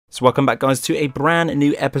So welcome back guys to a brand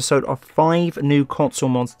new episode of 5 new console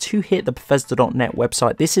mods to hit the Bethesda.net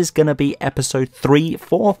website. This is going to be episode 3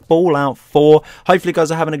 for Fallout 4. Hopefully you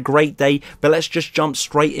guys are having a great day, but let's just jump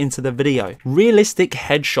straight into the video. Realistic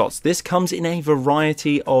headshots. This comes in a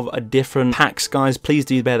variety of different packs guys. Please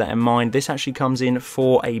do bear that in mind. This actually comes in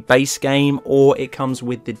for a base game or it comes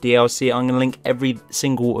with the DLC. I'm going to link every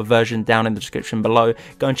single version down in the description below.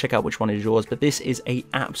 Go and check out which one is yours, but this is a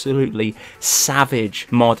absolutely savage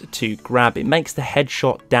mod to grab. It makes the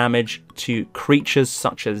headshot damage to creatures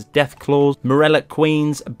such as Deathclaws, Morellic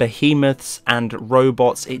Queens, Behemoths, and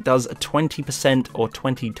robots. It does 20% or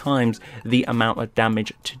 20 times the amount of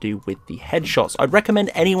damage to do with the headshots. I'd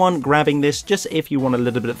recommend anyone grabbing this just if you want a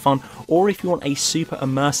little bit of fun, or if you want a super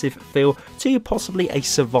immersive feel to possibly a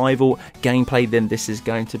survival gameplay, then this is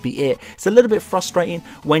going to be it. It's a little bit frustrating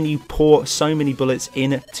when you pour so many bullets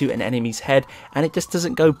into an enemy's head and it just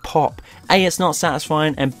doesn't go pop. A, it's not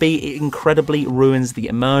satisfying, and B, it incredibly ruins the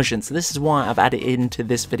immersion. So this is why I've added it into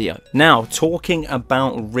this video. Now, talking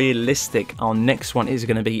about realistic, our next one is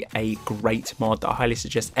going to be a great mod that I highly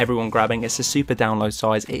suggest everyone grabbing. It's a super download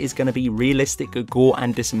size. It is going to be realistic gore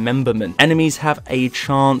and dismemberment. Enemies have a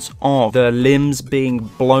chance of the limbs being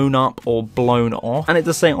blown up or blown off, and it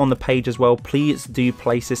does say on the page as well, please do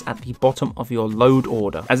place this at the bottom of your load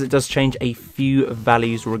order, as it does change a few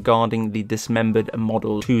values regarding the dismembered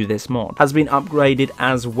model to this mod. Has been upgraded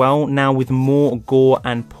as well now with more gore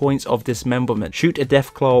and points of dismemberment. Shoot a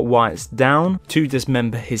Deathclaw while it's down to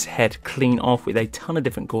dismember his head clean off with a ton of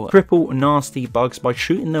different gore. Cripple nasty bugs by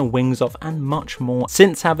shooting their wings off, and much more.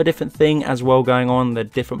 Synths have a different thing as well going on. The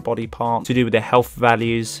different body parts to do with their health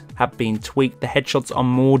values have been tweaked. The headshots are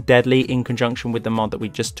more deadly in conjunction with the mod that we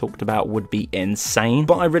just talked about would be insane.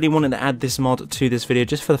 But I really wanted to add this mod to this video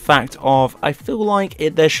just for the fact of I feel like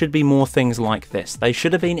there should be more things like this. They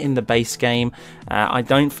should have been in the base game. I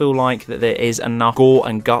don't feel like that there is enough gore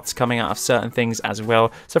and guts coming out of certain things as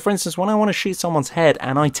well. So for instance, when I want to shoot someone's head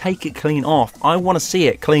and I take it clean off, I want to see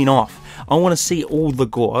it clean off. I want to see all the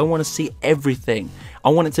gore. I want to see everything. I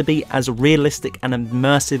want it to be as realistic and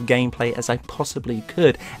immersive gameplay as I possibly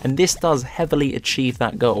could, and this does heavily achieve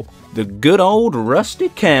that goal. The good old Rusty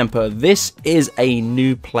Camper. This is a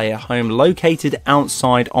new player home located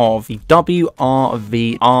outside of the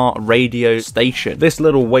WRVR radio station. This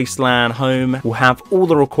little wasteland home will have all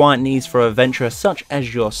the required needs for a venturer such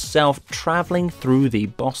as yourself traveling through the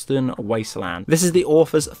Boston wasteland. This is the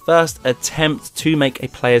author's first attempt to make a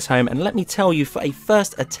player's home, and let me tell you, for a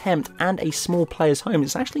first attempt and a small player's home,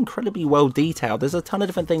 it's actually incredibly well detailed. There's a ton of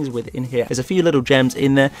different things within here. There's a few little gems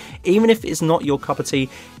in there. Even if it's not your cup of tea,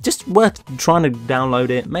 just worth trying to download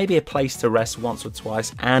it. Maybe a place to rest once or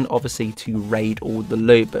twice, and obviously to raid all the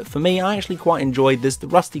loot. But for me, I actually quite enjoyed this. The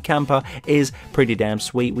Rusty Camper is pretty damn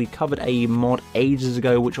sweet. We covered a mod ages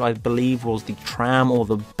ago, which I believe was the tram or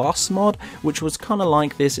the bus mod, which was kind of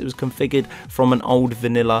like this. It was configured from an old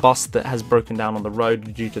vanilla bus that has broken down on the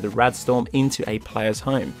road due to the radstorm into a player's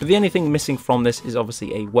home. But the only thing missing from this is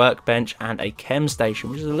obviously a workbench and a chem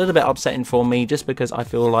station, which is a little bit upsetting for me, just because I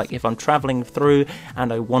feel like if I'm traveling through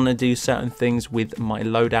and I want to do certain things with my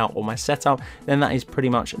loadout or my setup, then that is pretty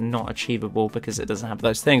much not achievable because it doesn't have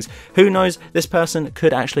those things. Who knows, this person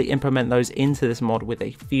could actually implement those into this mod with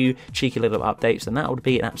a few cheeky little updates, and that would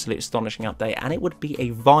be an absolute astonishing update, and it would be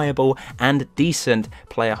a viable and decent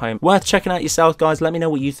player home. Worth checking out yourself guys. Let me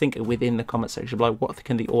know what you think within the comment section below. What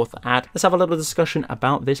can the author add? Let's have a little discussion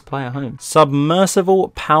about this player home. Submersible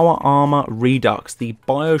Power Armor Redux, the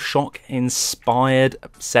BioShock inspired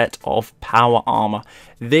set of power armor.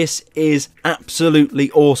 This is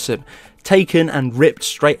absolutely awesome. Taken and ripped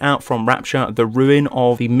straight out from Rapture, the ruin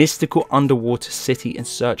of the mystical underwater city, in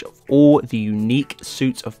search of all the unique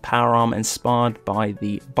suits of power armor inspired by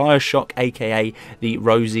the BioShock, aka the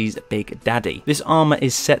Rosie's Big Daddy. This armor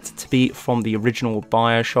is set to be from the original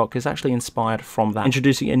BioShock, is actually inspired from that,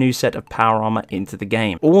 introducing a new set of power armor into the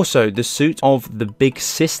game. Also, the suit of the Big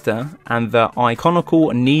Sister and the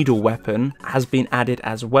iconical needle weapon has been added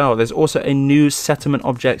as well. There's also a new settlement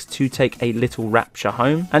objects to take a little Rapture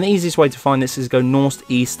home, and the easiest way to find this is go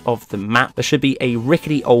northeast of the map. There should be a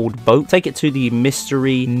rickety old boat. Take it to the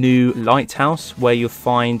mystery new lighthouse, where you'll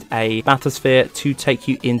find a bathysphere to take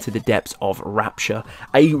you into the depths of Rapture.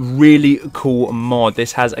 A really cool mod.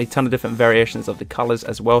 This has a ton of different variations of the colors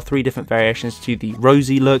as well. 3 different variations to the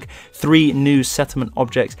rosy look, 3 new settlement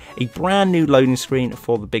objects, a brand new loading screen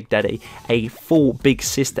for the Big Daddy, a full Big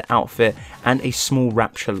Sister outfit, and a small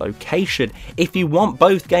Rapture location. If you want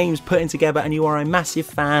both games put in together and you are a massive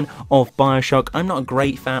fan of of BioShock. I'm not a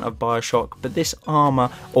great fan of BioShock, but this armor,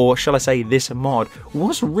 or shall I say this mod,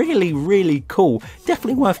 was really cool.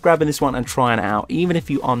 Definitely worth grabbing this one and trying it out, even if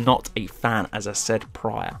you are not a fan, as I said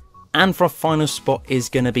prior. And for our final spot is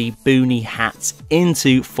going to be Boonie hats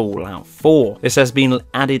into Fallout 4. This has been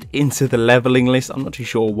added into the leveling list, I'm not too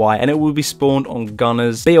sure why, and it will be spawned on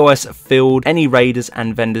gunners, BOS filled, any raiders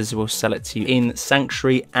and vendors will sell it to you in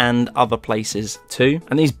Sanctuary and other places too.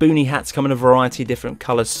 And these Boonie hats come in a variety of different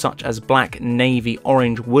colours such as black, navy,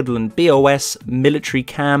 orange, woodland, BOS, military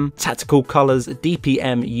cam, tactical colours,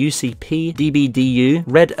 DPM, UCP, DBDU,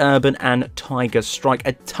 red urban and tiger strike.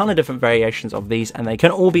 A ton of different variations of these, and they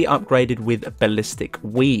can all be upgraded with ballistic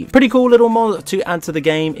weave. Pretty cool little mod to add to the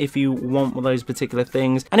game if you want one of those particular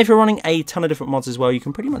things. And if you're running a ton of different mods as well, you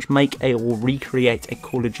can pretty much make or recreate a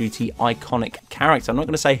Call of Duty iconic character. I'm not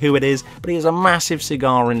going to say who it is, but he has a massive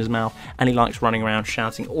cigar in his mouth and he likes running around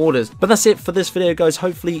shouting orders. But that's it for this video, guys.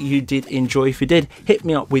 Hopefully you did enjoy. If you did, hit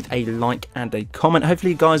me up with a like and a comment.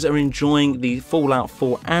 Hopefully you guys are enjoying the Fallout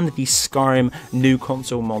 4 and the Skyrim new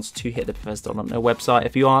console mods to hit the Bethesda.net website.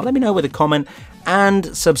 If you are, let me know with a comment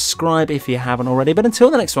and subscribe if you haven't already. But until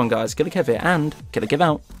the next one, guys, Killerkev here and Killerkev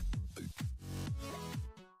out.